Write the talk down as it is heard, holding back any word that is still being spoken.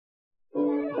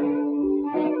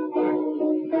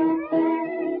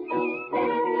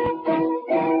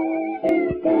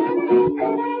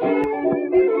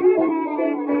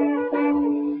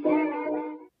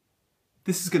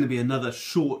This is going to be another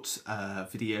short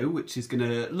video which is going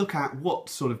to look at what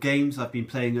sort of games I've been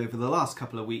playing over the last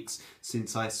couple of weeks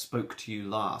since I spoke to you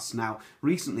last. Now,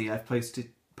 recently I've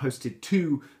posted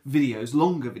two videos,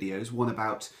 longer videos, one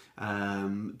about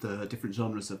the different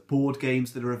genres of board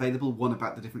games that are available, one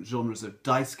about the different genres of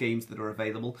dice games that are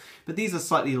available, but these are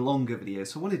slightly longer videos,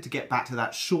 so I wanted to get back to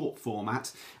that short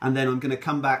format, and then I'm going to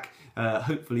come back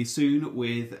hopefully soon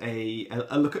with a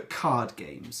look at card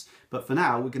games. But for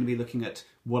now, we're going to be looking at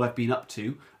what I've been up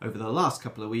to over the last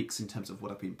couple of weeks in terms of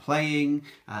what I've been playing,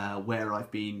 where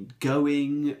I've been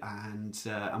going,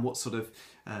 and what sort of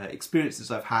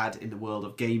experiences I've had in the world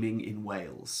of gaming in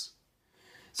Wales.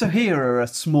 So here are a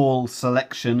small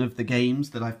selection of the games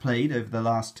that I've played over the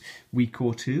last week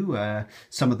or two,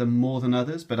 some of them more than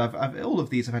others, but all of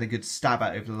these I've had a good stab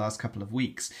at over the last couple of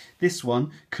weeks. This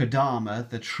one, Kodama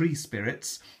the Tree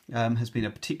Spirits, has been a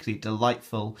particularly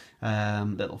delightful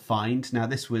little find. Now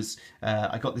this was,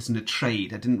 I got this in a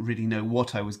trade. I didn't really know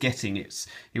what I was getting. It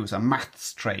was a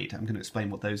maths trade. I'm going to explain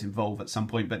what those involve at some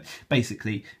point, but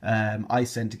basically I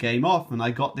sent a game off and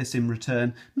I got this in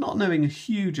return, not knowing a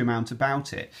huge amount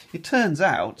about it. It turns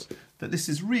out that this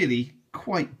is really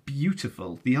quite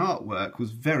beautiful. The artwork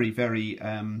was very, very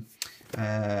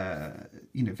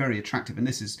very attractive, and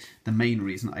this is the main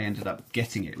reason I ended up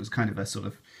getting it. It was kind of a sort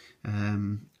of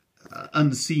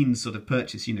unseen sort of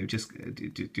purchase,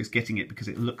 just getting it because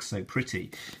it looks so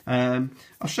pretty. I'll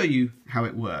show you how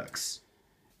it works.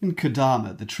 In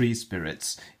Kodama the Tree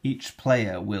Spirits, each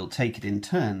player will take it in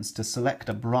turns to select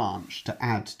a branch to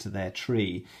add to their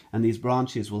tree, and these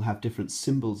branches will have different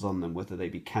symbols on them, whether they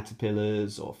be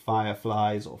caterpillars or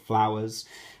fireflies or flowers.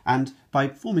 And by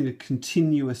forming a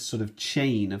continuous sort of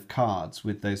chain of cards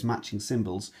with those matching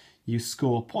symbols, you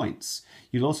score points.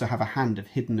 You'll also have a hand of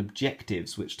hidden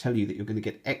objectives which tell you that you're going to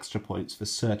get extra points for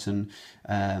certain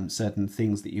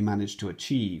things that you manage to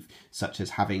achieve, such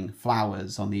as having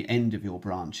flowers on the end of your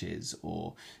branches,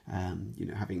 or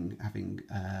having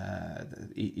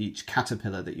each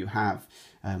caterpillar that you have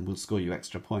will score you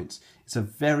extra points. It's a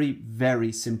very,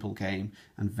 very simple game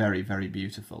and very, very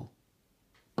beautiful.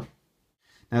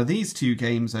 Now these two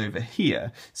games over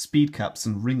here, Speed Cups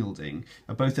and Ringalding,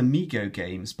 are both Amigo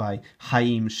games by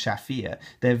Haim Shafir.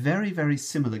 They're very, very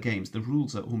similar games. The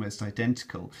rules are almost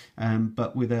identical,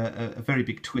 but with a very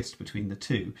big twist between the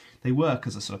two. They work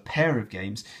as a sort of pair of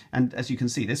games, and as you can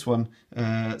see, this one,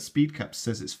 Speed Cups,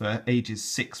 says it's for ages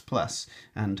 6+,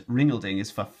 and Ringalding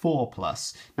is for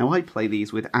 4+. Now I play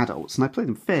these with adults, and I play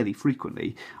them fairly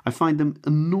frequently. I find them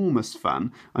enormous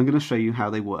fun. I'm going to show you how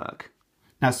they work.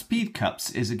 Now, Speed Cups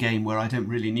is a game where I don't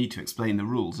really need to explain the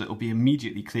rules. It will be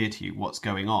immediately clear to you what's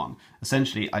going on.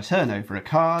 Essentially, I turn over a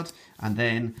card and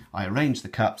then I arrange the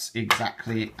cups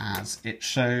exactly as it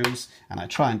shows, and I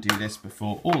try and do this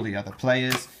before all the other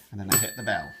players, and then I hit the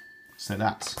bell. So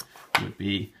that would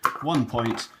be 1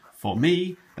 point for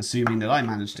me, assuming that I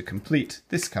managed to complete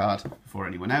this card before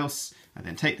anyone else, and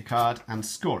then take the card and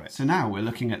score it. So now we're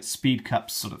looking at Speed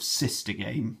Cup's sort of sister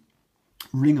game,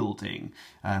 Ringalding.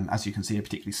 As you can see, a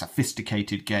particularly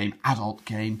sophisticated game, adult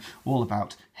game, all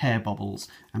about hair bobbles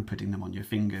and putting them on your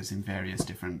fingers in various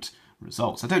different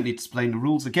results. I don't need to explain the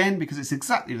rules again because it's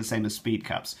exactly the same as Speed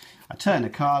Cups. I turn a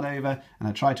card over and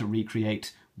I try to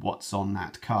recreate what's on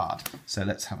that card. So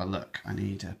let's have a look. I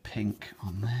need a pink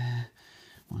on there,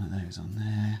 one of those on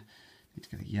there, need to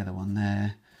get a yellow on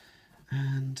there,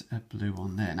 and a blue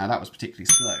one there. Now that was particularly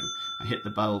slow. I hit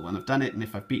the bell when I've done it, and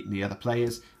if I've beaten the other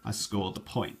players, I score the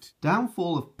point.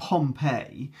 Downfall of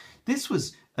Pompei. This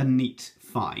was a neat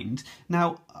find.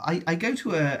 Now, I go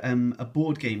to a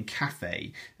board game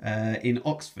cafe in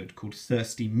Oxford called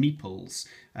Thirsty Meeples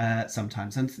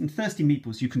sometimes. And in Thirsty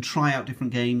Meeples, you can try out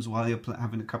different games while you're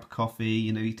having a cup of coffee,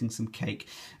 eating some cake.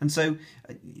 And so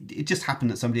it just happened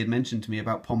that somebody had mentioned to me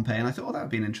about Pompei, and I thought, oh, that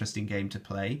would be an interesting game to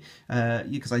play,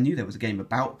 because I knew there was a game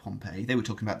about Pompei. They were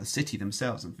talking about the city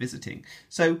themselves and visiting.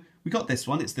 So we got this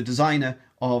one. It's the designer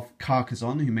of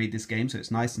Carcassonne who made this game, so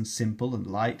it's nice and simple and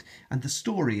light, and the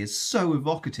story is so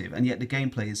evocative, and yet the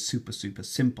gameplay is super, super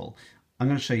simple. I'm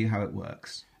going to show you how it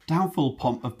works. Downfall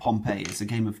of Pompei is a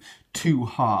game of two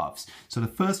halves. So the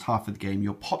first half of the game,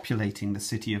 you're populating the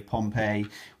city of Pompei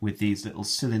with these little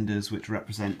cylinders which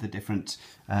represent the different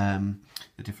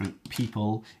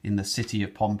people in the city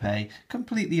of Pompei,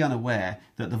 completely unaware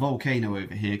that the volcano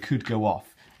over here could go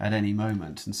off at any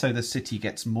moment, and so the city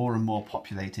gets more and more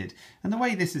populated. And the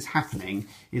way this is happening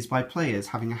is by players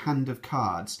having a hand of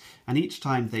cards, and each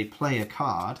time they play a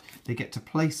card, they get to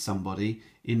place somebody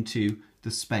into the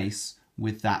space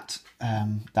with that,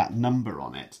 that number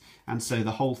on it. And so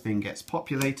the whole thing gets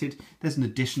populated. There's an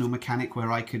additional mechanic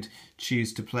where I could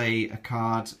choose to play a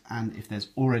card, and if there's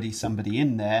already somebody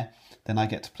in there, then I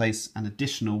get to place an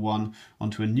additional one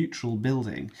onto a neutral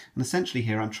building. And essentially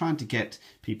here I'm trying to get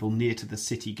people near to the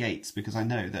city gates, because I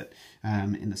know that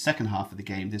in the second half of the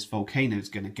game this volcano is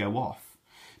going to go off.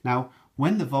 Now,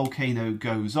 when the volcano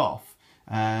goes off,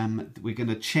 we're going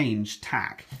to change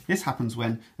tack. This happens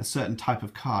when a certain type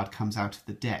of card comes out of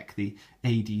the deck, the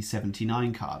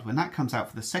AD79 card. When that comes out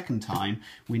for the second time,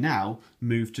 we now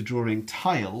move to drawing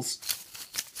tiles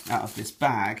out of this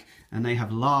bag, and they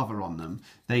have lava on them.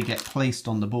 They get placed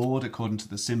on the board according to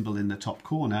the symbol in the top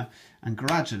corner, and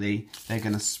gradually they're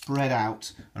going to spread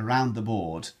out around the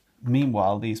board.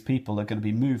 Meanwhile, these people are going to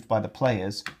be moved by the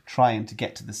players trying to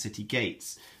get to the city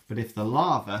gates. But if the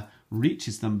lava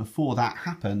reaches them before that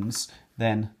happens,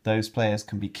 then those players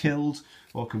can be killed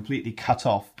or completely cut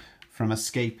off from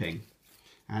escaping.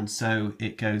 And so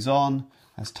it goes on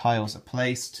as tiles are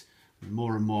placed,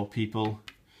 more and more people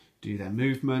do their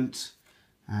movement,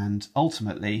 and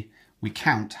ultimately we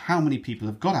count how many people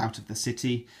have got out of the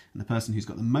city, and the person who's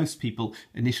got the most people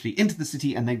initially into the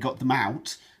city and then got them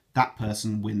out, that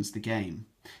person wins the game.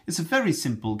 It's a very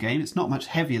simple game. It's not much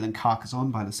heavier than Carcassonne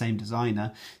by the same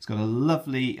designer. It's got a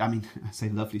lovely, I say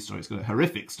lovely story, it's got a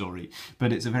horrific story,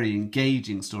 but it's a very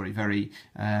engaging story, very,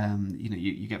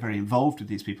 you get very involved with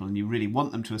these people and you really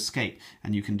want them to escape,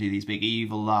 and you can do these big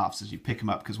evil laughs as you pick them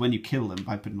up, because when you kill them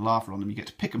by putting lava on them, you get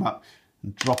to pick them up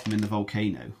and drop them in the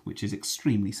volcano, which is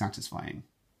extremely satisfying.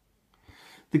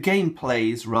 The game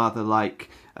plays rather like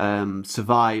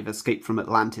Survive, Escape from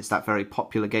Atlantis, that very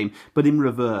popular game, but in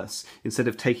reverse. Instead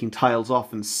of taking tiles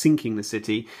off and sinking the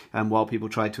city while people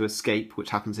try to escape, which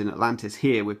happens in Atlantis,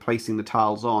 here we're placing the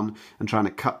tiles on and trying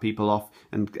to cut people off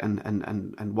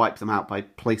and wipe them out by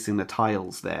placing the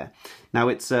tiles there. Now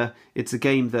it's a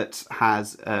game that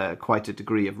has quite a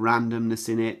degree of randomness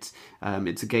in it.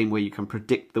 It's a game where you can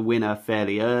predict the winner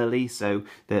fairly early, so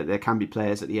there can be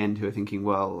players at the end who are thinking,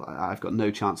 well, I've got no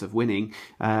chance of winning.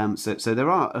 So there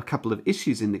are a couple of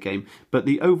issues in the game, but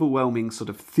the overwhelming sort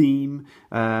of theme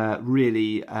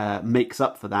really makes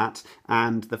up for that,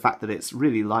 and the fact that it's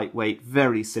really lightweight,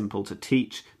 very simple to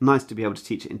teach, nice to be able to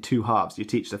teach it in two halves. You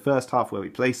teach the first half where we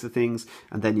place the things,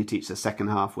 and then you teach the second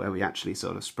half where we actually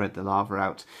sort of spread the lava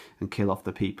out and kill off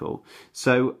the people.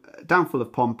 So Downfall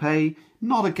of Pompei,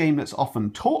 not a game that's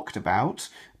often talked about,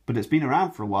 but it's been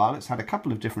around for a while. It's had a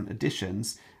couple of different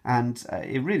editions, and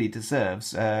it really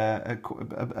deserves, I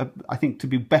think, to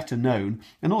be better known,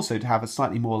 and also to have a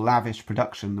slightly more lavish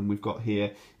production than we've got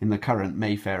here in the current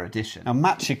Mayfair edition. Now,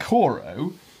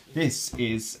 Machikoro, this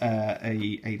is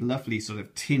a lovely sort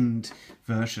of tinned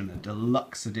version, a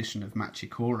deluxe edition of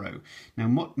Machikoro. Now,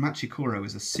 Machikoro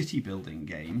is a city building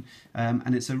game,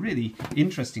 and it's a really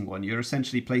interesting one. You're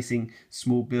essentially placing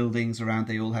small buildings around.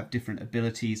 They all have different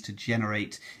abilities to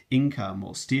generate income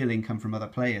or steal income from other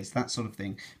players, that sort of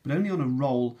thing, but only on a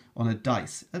roll on a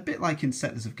dice. A bit like in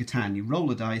Settlers of Catan, you roll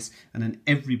a dice and then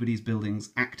everybody's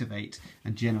buildings activate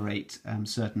and generate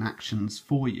certain actions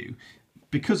for you.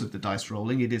 Because of the dice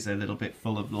rolling, it is a little bit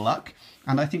full of luck,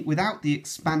 and I think without the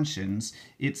expansions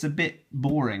it's a bit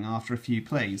boring after a few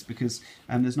plays, because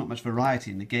there's not much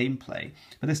variety in the gameplay.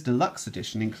 But this deluxe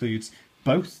edition includes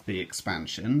both the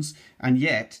expansions, and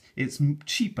yet it's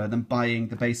cheaper than buying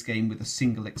the base game with a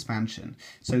single expansion.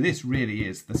 So this really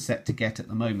is the set to get at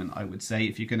the moment, I would say,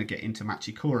 if you're going to get into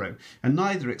Machikoro. And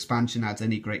neither expansion adds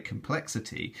any great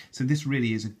complexity, so this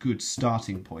really is a good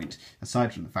starting point,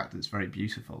 aside from the fact that it's very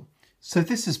beautiful. So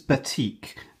this is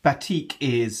Batik. Batik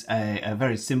is a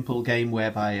very simple game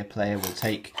whereby a player will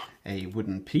take a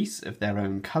wooden piece of their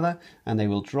own colour and they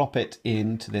will drop it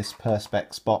into this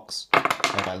perspex box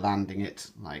by landing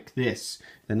it like this.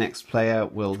 The next player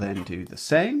will then do the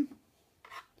same,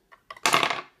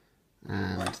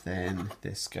 and then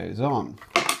this goes on.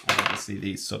 And obviously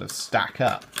these sort of stack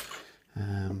up.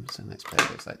 So the next player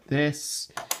goes like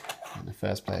this, and the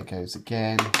first player goes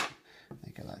again.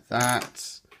 They go like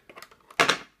that.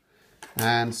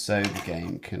 And so the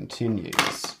game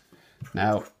continues.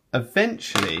 Now,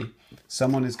 eventually,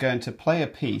 someone is going to play a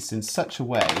piece in such a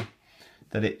way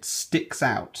that it sticks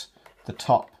out the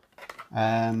top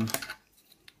of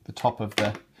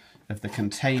the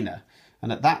container,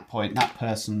 and at that point, that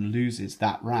person loses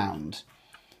that round.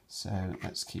 So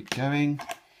let's keep going.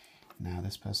 Now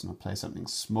this person will play something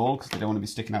small because they don't want to be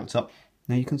sticking out the top.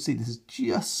 Now you can see this is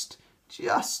just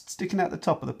sticking out the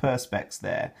top of the perspex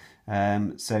there.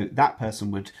 So that person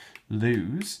would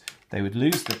lose. They would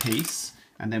lose the piece,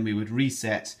 and then we would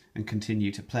reset and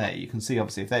continue to play. You can see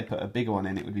obviously if they'd put a bigger one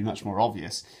in, it would be much more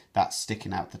obvious that's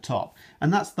sticking out the top.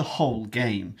 And that's the whole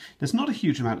game. There's not a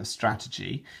huge amount of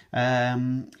strategy.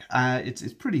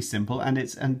 It's pretty simple,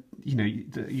 and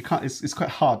you can't. It's quite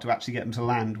hard to actually get them to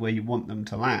land where you want them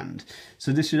to land.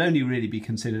 So this should only really be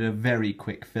considered a very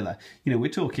quick filler. We're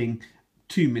talking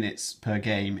 2 minutes per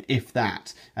game, if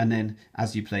that, and then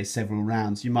as you play several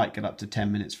rounds you might get up to 10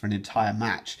 minutes for an entire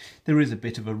match. There is a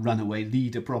bit of a runaway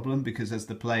leader problem, because as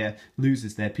the player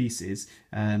loses their pieces,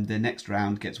 their next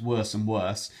round gets worse and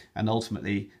worse, and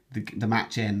ultimately the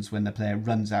match ends when the player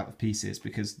runs out of pieces,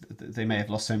 because they may have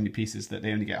lost so many pieces that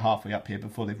they only get halfway up here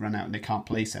before they've run out and they can't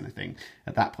place anything.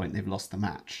 At that point they've lost the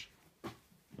match.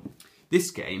 This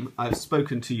game I've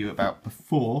spoken to you about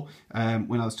before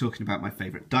when I was talking about my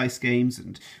favourite dice games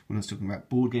and when I was talking about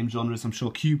board game genres. I'm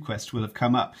sure CubeQuest will have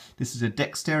come up. This is a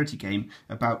dexterity game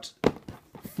about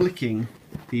flicking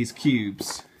these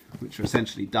cubes, which are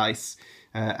essentially dice,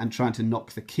 and trying to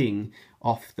knock the king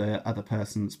off the other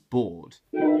person's board.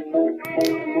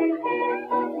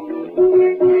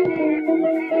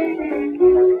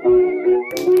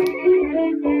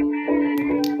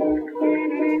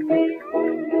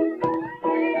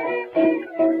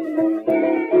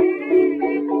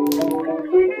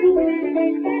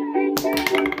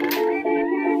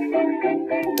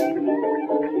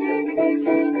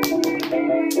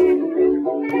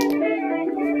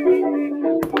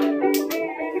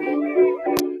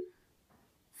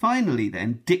 Finally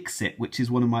then, Dixit, which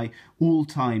is one of my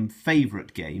all-time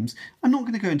favourite games. I'm not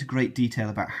going to go into great detail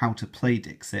about how to play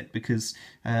Dixit, because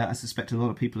I suspect a lot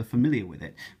of people are familiar with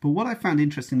it. But what I found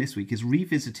interesting this week is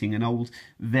revisiting an old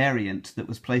variant that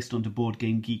was placed onto Board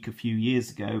Game Geek a few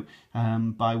years ago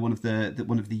by one of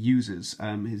the users.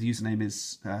 His username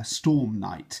is Storm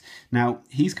Knight. Now,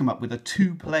 he's come up with a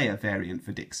 2-player variant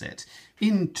for Dixit.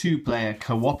 In 2-player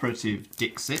cooperative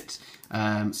Dixit,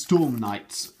 Storm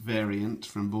Knight's variant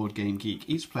from Board Game Geek,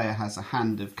 each player has a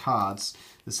hand of cards,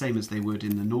 the same as they would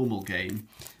in the normal game.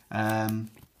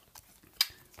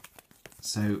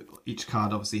 So each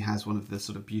card obviously has one of the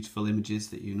sort of beautiful images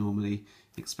that you normally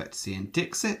expect to see in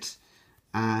Dixit,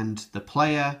 and the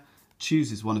player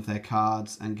chooses one of their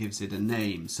cards and gives it a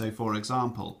name. So for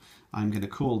example, I'm going to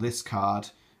call this card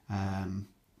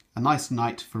A Nice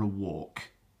Night for a Walk.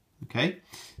 Okay,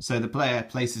 so the player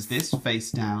places this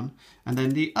face down, and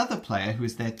then the other player, who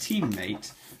is their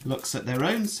teammate, looks at their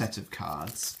own set of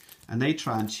cards, and they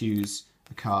try and choose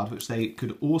a card which they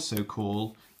could also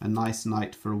call A Nice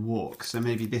Night for a Walk. So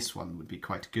maybe this one would be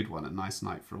quite a good one, A Nice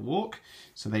Night for a Walk.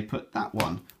 So they put that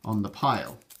one on the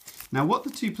pile. Now what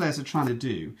the two players are trying to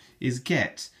do is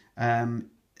get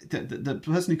the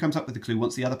person who comes up with the clue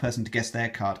wants the other person to guess their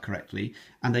card correctly,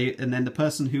 and then the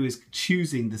person who is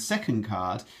choosing the second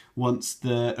card wants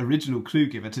the original clue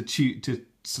giver to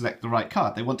select the right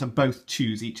card. They want to both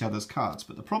choose each other's cards,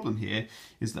 but the problem here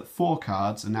is that 4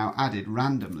 cards are now added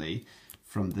randomly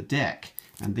from the deck,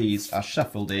 and these are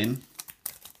shuffled in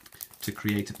to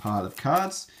create a pile of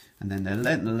cards, and then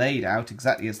they're laid out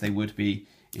exactly as they would be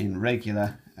in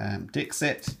regular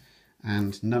Dixit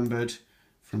and numbered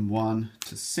from 1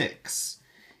 to 6.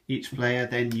 Each player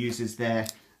then uses their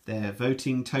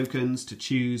voting tokens to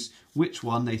choose which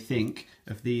one they think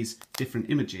of these different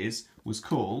images was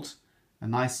called A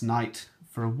Nice Night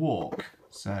for a Walk.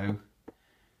 So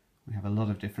we have a lot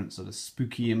of different sort of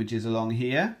spooky images along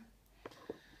here.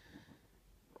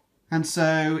 And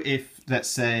so if, let's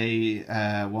say,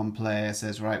 one player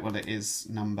says, right, well, it is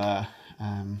number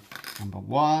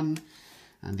 1,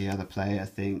 and the other player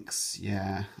thinks,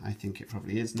 yeah, I think it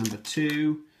probably is number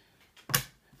 2.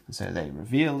 And so they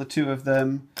reveal the 2 of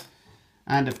them.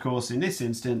 And of course, in this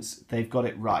instance, they've got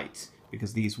it right,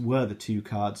 because these were the 2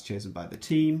 cards chosen by the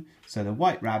team. So the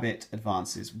white rabbit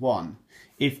advances 1.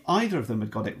 If either of them had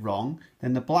got it wrong,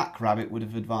 then the black rabbit would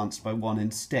have advanced by 1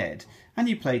 instead. And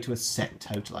you play to a set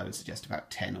total, I would suggest about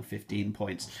 10 or 15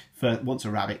 points. Once a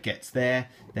rabbit gets there,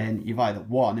 then you've either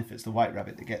won if it's the white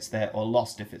rabbit that gets there, or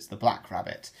lost if it's the black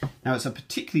rabbit. Now, it's a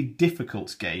particularly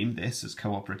difficult game, this, as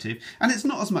cooperative, and it's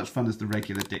not as much fun as the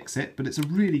regular Dixit, but it's a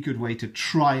really good way to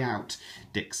try out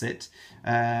Dixit.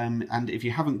 And if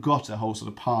you haven't got a whole sort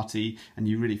of party and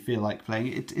you really feel like playing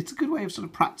it, it's a good way of sort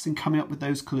of practicing coming up with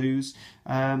those clues.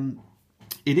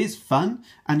 It is fun,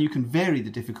 and you can vary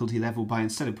the difficulty level by,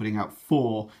 instead of putting out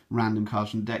 4 random cards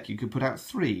from the deck, you could put out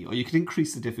 3, or you could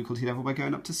increase the difficulty level by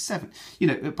going up to 7,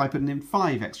 by putting in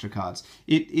 5 extra cards.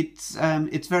 It's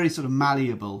very sort of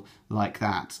malleable like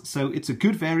that. So it's a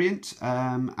good variant,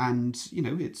 and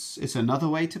it's another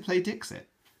way to play Dixit.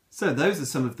 So those are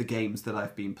some of the games that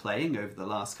I've been playing over the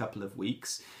last couple of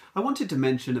weeks. I wanted to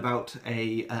mention about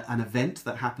an event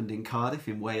that happened in Cardiff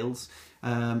in Wales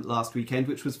last weekend,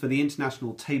 which was for the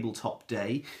International Tabletop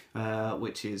Day,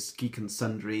 which is Geek and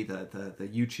Sundry, the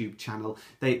YouTube channel.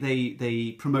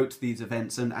 They promote these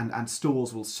events, and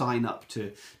stores will sign up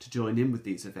to join in with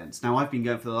these events. Now, I've been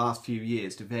going for the last few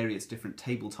years to various different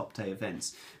Tabletop Day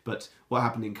events, but what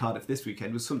happened in Cardiff this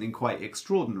weekend was something quite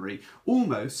extraordinary,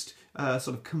 almost sort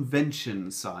of convention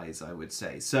size, I would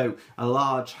say. So a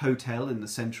large hotel in the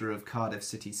centre of Cardiff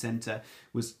city centre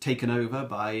was taken over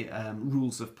by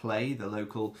Rules of Play, the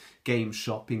local game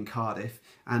shop in Cardiff,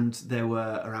 and there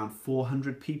were around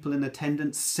 400 people in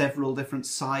attendance, several different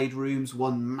side rooms,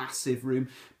 one massive room,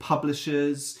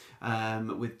 publishers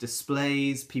with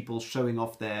displays, people showing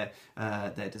off their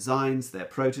designs, their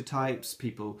prototypes,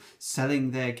 people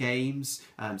selling their games,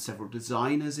 several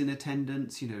designers in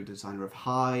attendance, you know, designer of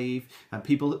Hive, and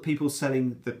people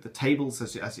selling the tables,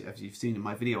 as you've seen in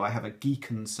my video. I have a Geek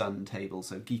and Son table.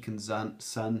 So Geek and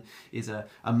Son is a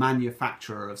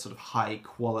manufacturer of sort of high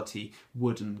quality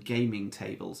wooden gaming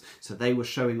tables. So they were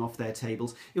showing off their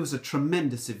tables. It was a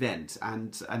tremendous event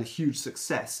and a huge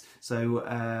success. So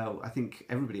I think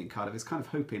everybody in Cardiff is kind of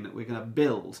hoping that we're going to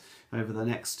build over the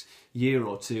next year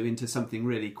or two into something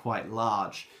really quite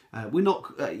large. We're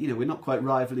not, we're not quite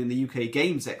rivaling the UK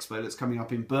Games Expo that's coming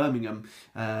up in Birmingham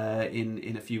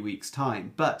in a few weeks'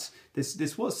 time. But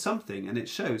this was something, and it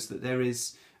shows that there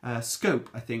is scope,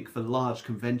 I think, for large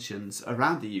conventions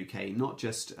around the UK, not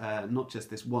just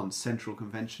this one central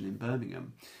convention in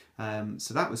Birmingham.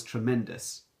 So that was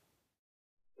tremendous.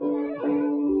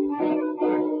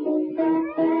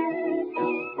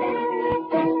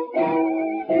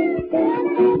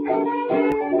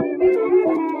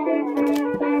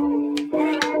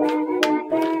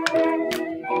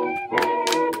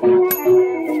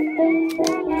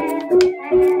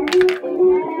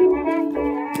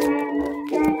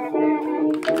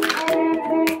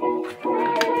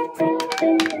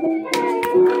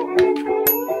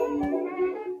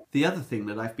 The other thing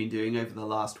that I've been doing over the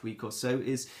last week or so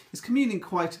is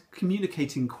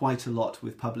communicating quite a lot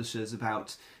with publishers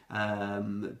about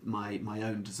my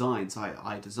own designs.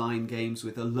 I design games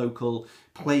with a local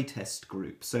playtest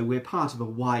group. So we're part of a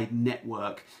wide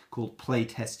network called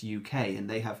Playtest UK, and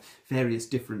they have various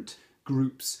different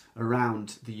groups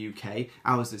around the UK.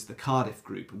 Ours is the Cardiff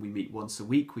group, and we meet once a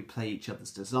week. We play each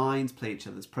other's designs, play each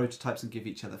other's prototypes, and give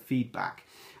each other feedback.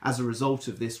 As a result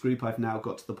of this group, I've now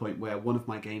got to the point where one of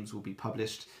my games will be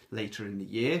published later in the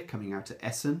year, coming out at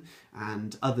Essen,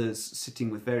 and others sitting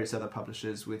with various other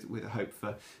publishers with a hope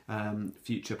for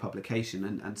future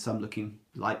publication, and some looking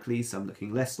likely, some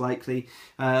looking less likely.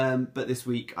 But this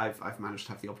week I've managed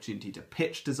to have the opportunity to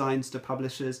pitch designs to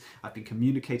publishers. I've been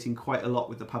communicating quite a lot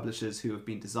with the publishers who have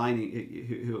been designing,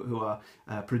 who are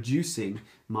producing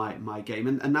my game,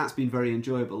 and that's been very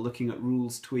enjoyable, looking at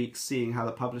rules tweaks, seeing how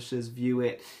the publishers view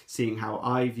it, seeing how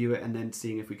I view it, and then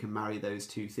seeing if we can marry those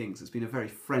two things. It's been a very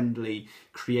friendly,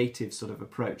 creative sort of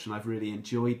approach, and I've really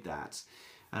enjoyed that.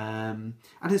 And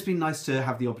it's been nice to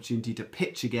have the opportunity to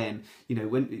pitch again. You know,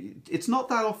 when it's not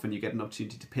that often you get an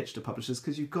opportunity to pitch to publishers,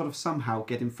 because you've got to somehow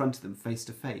get in front of them face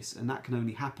to face, and that can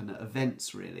only happen at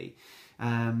events, really.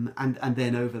 And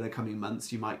then over the coming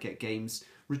months you might get games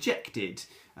rejected,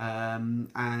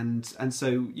 and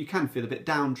so you can feel a bit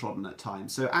downtrodden at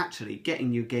times. So actually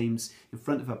getting your games in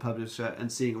front of a publisher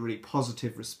and seeing a really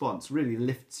positive response really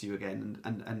lifts you again,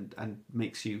 and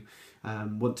makes you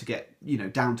want to get, you know,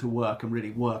 down to work and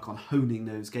really work on honing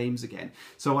those games again.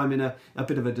 So I'm in a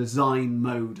bit of a design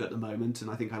mode at the moment, and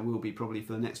I think I will be probably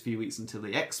for the next few weeks until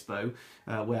the expo,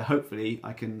 where hopefully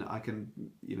I can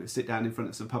you know, sit down in front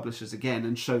of some publishers again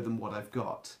and show them what I've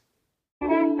got.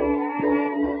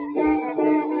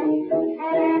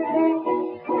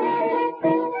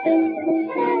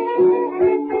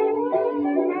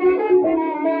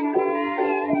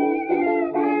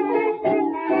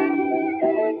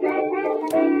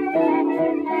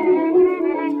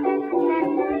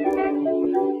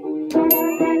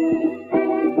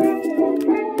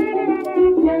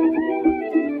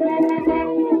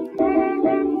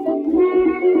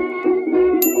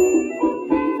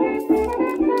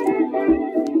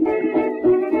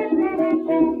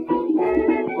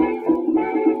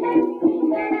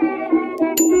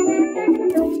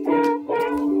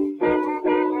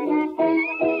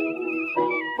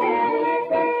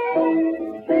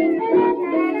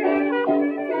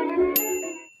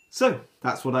 So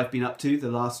that's what I've been up to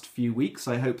the last few weeks.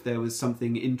 I hope there was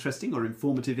something interesting or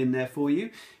informative in there for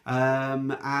you.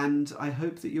 And I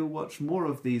hope that you'll watch more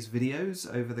of these videos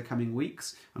over the coming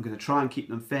weeks. I'm going to try and keep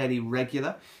them fairly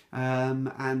regular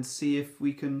and see if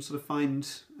we can sort of find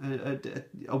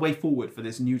a way forward for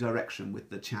this new direction with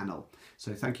the channel.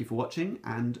 So thank you for watching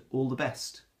and all the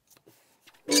best.